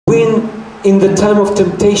in the time of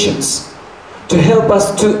temptations, to help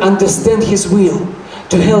us to understand His will,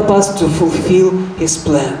 to help us to fulfill His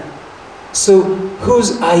plan. So,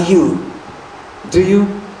 whose are you? Do you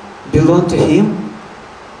belong to Him?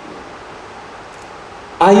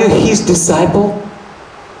 Are you His disciple?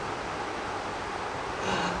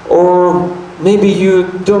 Or maybe you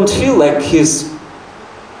don't feel like His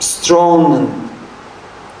strong and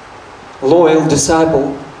loyal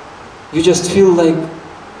disciple. You just feel like,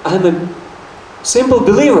 I'm a simple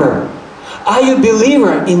believer. Are you a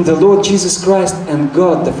believer in the Lord Jesus Christ and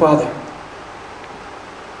God the Father?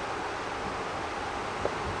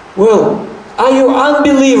 Well, are you an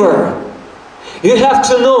unbeliever? You have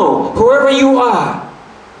to know, whoever you are,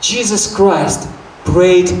 Jesus Christ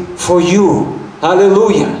prayed for you.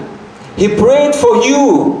 Hallelujah. He prayed for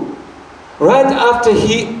you. Right after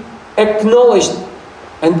He acknowledged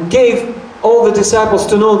and gave all the disciples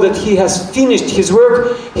to know that He has finished His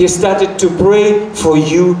work, He started to pray for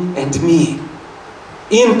you and me.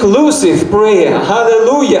 Inclusive prayer.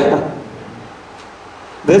 Hallelujah.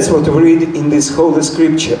 That's what we read in this Holy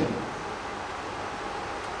Scripture.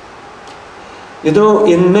 You know,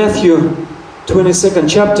 in Matthew 22nd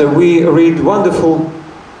chapter, we read wonderful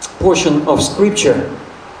portion of Scripture.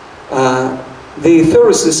 The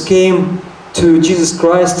Pharisees came to Jesus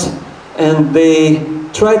Christ and they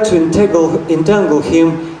tried to entangle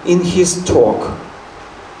Him in His talk.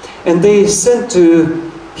 And they sent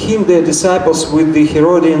to Him their disciples with the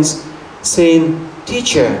Herodians, saying,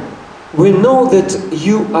 "Teacher, we know that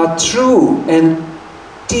you are true and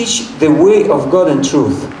teach the way of God in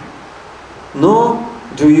truth. Nor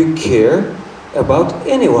do you care about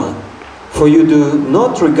anyone, for you do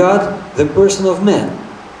not regard the person of man.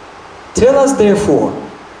 Tell us therefore,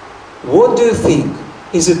 what do you think?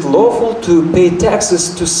 Is it lawful to pay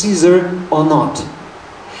taxes to Caesar or not?"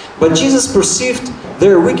 But Jesus perceived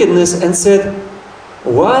their wickedness and said,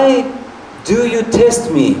 "Why do you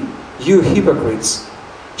test me, you hypocrites?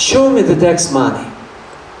 Show me the tax money."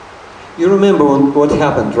 You remember what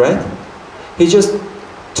happened, right? He just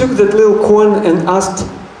took that little coin and asked,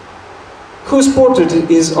 "Whose portrait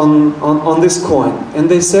is on this coin?" And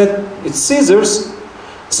they said, "It's Caesar's."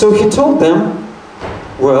 So He told them,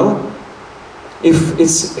 "Well, if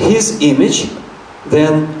it's his image,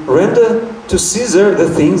 then render to Caesar the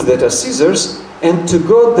things that are Caesar's, and to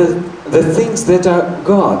God the things that are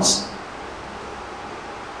God's."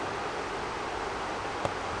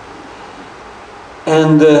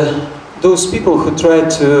 And those people who tried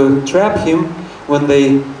to trap Him, when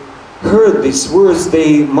they heard these words,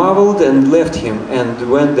 they marveled and left Him and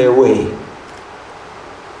went their way.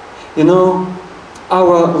 You know,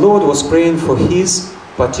 our Lord was praying for His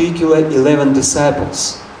particular 11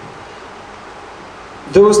 disciples,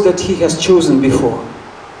 those that He has chosen before.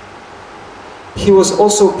 He was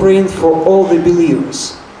also praying for all the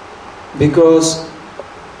believers, because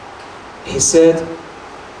He said,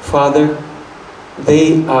 "Father,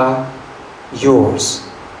 they are yours."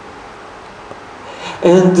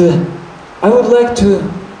 And I would like to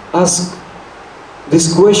ask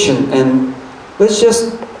this question, and let's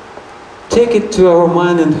just take it to our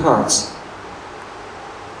mind and hearts.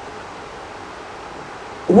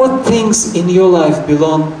 What things in your life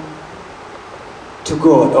belong to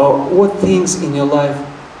God? Or what things in your life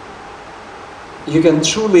you can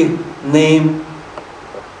truly name,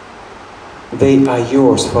 "They are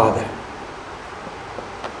yours, Father"?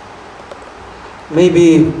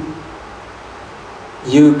 Maybe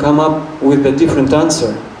you come up with a different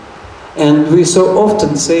answer. And we so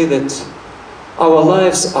often say that our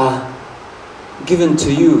lives are given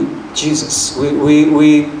to you, Jesus.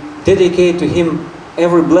 We dedicate to Him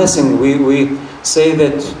every blessing. We say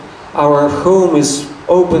that our home is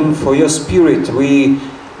open for your Spirit. We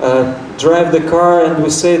drive the car and we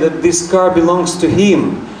say that this car belongs to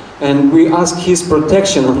Him. And we ask His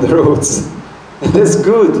protection on the roads. And that's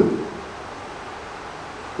good.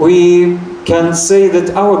 We can say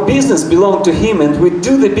that our business belongs to Him, and we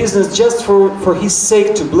do the business just for His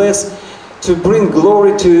sake, to bless, to bring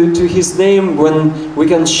glory to His name, when we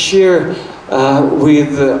can share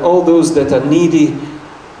with all those that are needy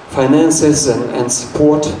finances and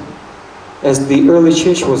support, as the early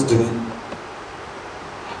church was doing.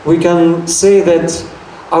 We can say that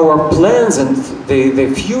our plans and the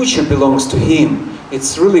future belongs to Him.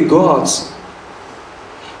 It's really God's.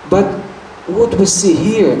 But what we see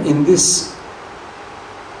here in this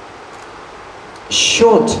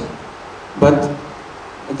short, but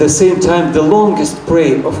at the same time the longest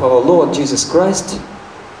prayer of our Lord Jesus Christ,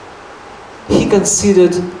 He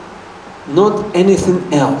considered not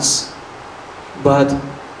anything else but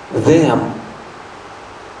them,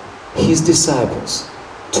 His disciples,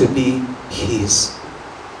 to be His.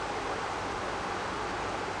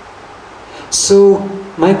 So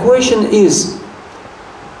my question is,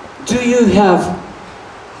 do you have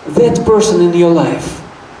that person in your life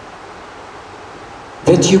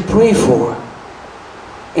that you pray for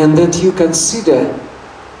and that you consider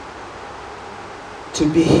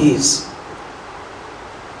to be His?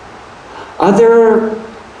 Are there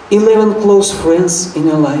 11 close friends in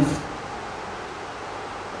your life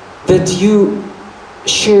that you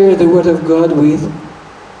share the Word of God with,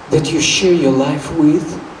 that you share your life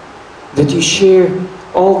with, that you share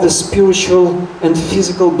all the spiritual and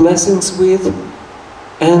physical blessings with,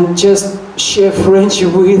 and just share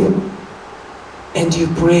friendship with, and you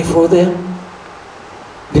pray for them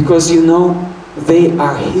because you know they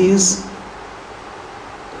are His?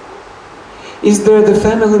 Is there the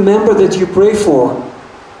family member that you pray for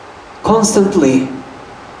constantly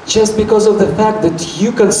just because of the fact that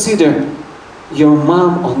you consider your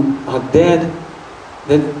mom or dad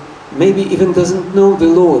that maybe even doesn't know the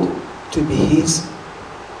Lord to be His?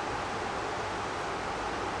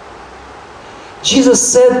 Jesus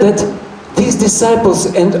said that these disciples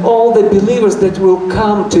and all the believers that will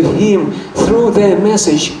come to Him through their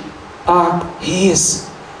message are His.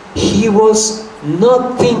 He was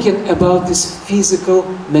not thinking about this physical,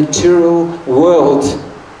 material world.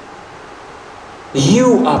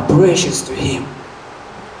 You are precious to Him.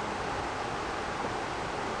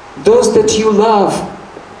 Those that you love,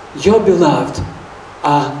 your beloved,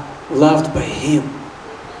 are loved by Him.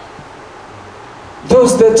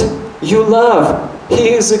 Those that you love, He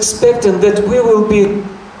is expecting that we will be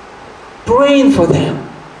praying for them.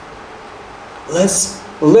 Let's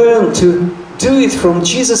learn to do it from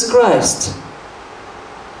Jesus Christ.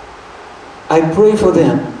 I pray for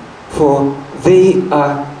them, for they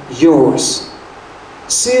are yours.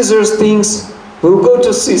 Caesar's things will go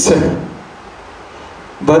to Caesar.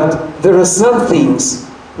 But there are some things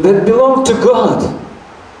that belong to God.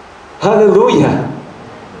 Hallelujah!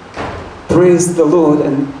 Praise the Lord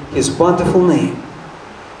and His wonderful name.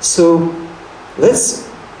 So,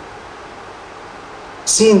 let's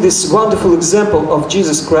see in this wonderful example of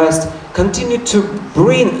Jesus Christ, continue to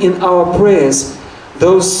bring in our prayers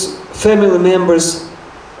those family members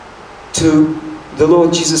to the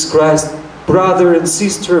Lord Jesus Christ, brother and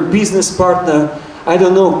sister, business partner, I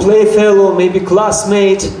don't know, playfellow, maybe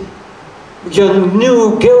classmate, your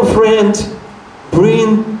new girlfriend.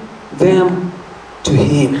 Bring them to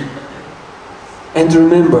Him. And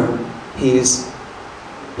remember, His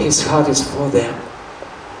heart is for them.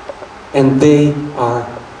 And they are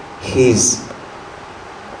His.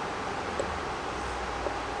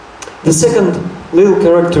 The second little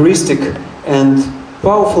characteristic and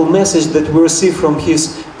powerful message that we receive from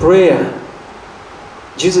His prayer,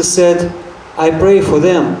 Jesus said, I pray for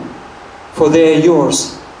them, for they are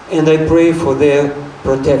yours, and I pray for their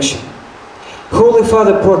protection. Holy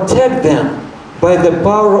Father, protect them by the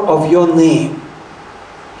power of your name.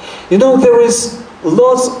 You know, there is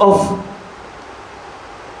lots of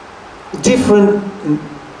different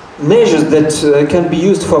measures that can be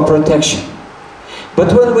used for protection.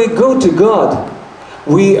 But when we go to God,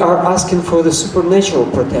 we are asking for the supernatural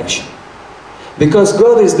protection. Because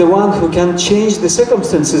God is the one who can change the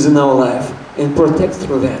circumstances in our life and protect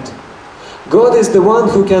through that. God is the one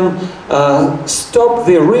who can stop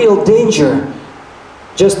the real danger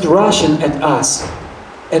just rushing at us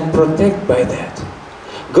and protect by that.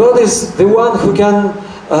 God is the one who can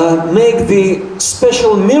make the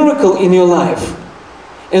special miracle in your life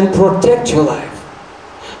and protect your life.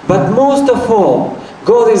 But most of all,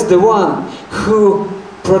 God is the one who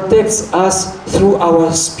protects us through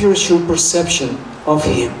our spiritual perception of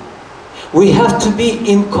Him. We have to be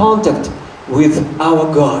in contact with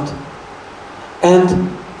our God.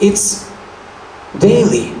 And it's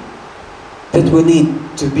daily that we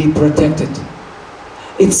need to be protected.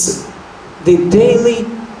 It's the daily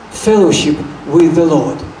fellowship with the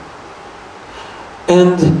Lord.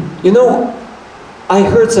 And you know, I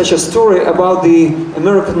heard such a story about the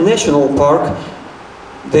American National Park,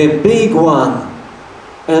 the big one,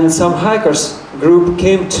 and some hikers group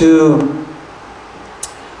came to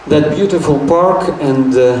that beautiful park,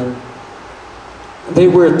 and they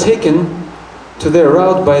were taken to their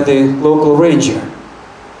route by the local ranger.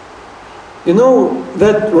 You know,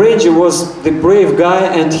 that ranger was the brave guy,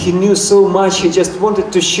 and he knew so much. He just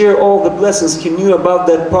wanted to share all the blessings he knew about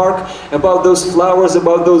that park, about those flowers,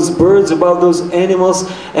 about those birds, about those animals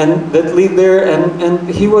and that live there, and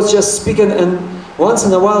he was just speaking, and once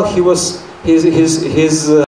in a while he was his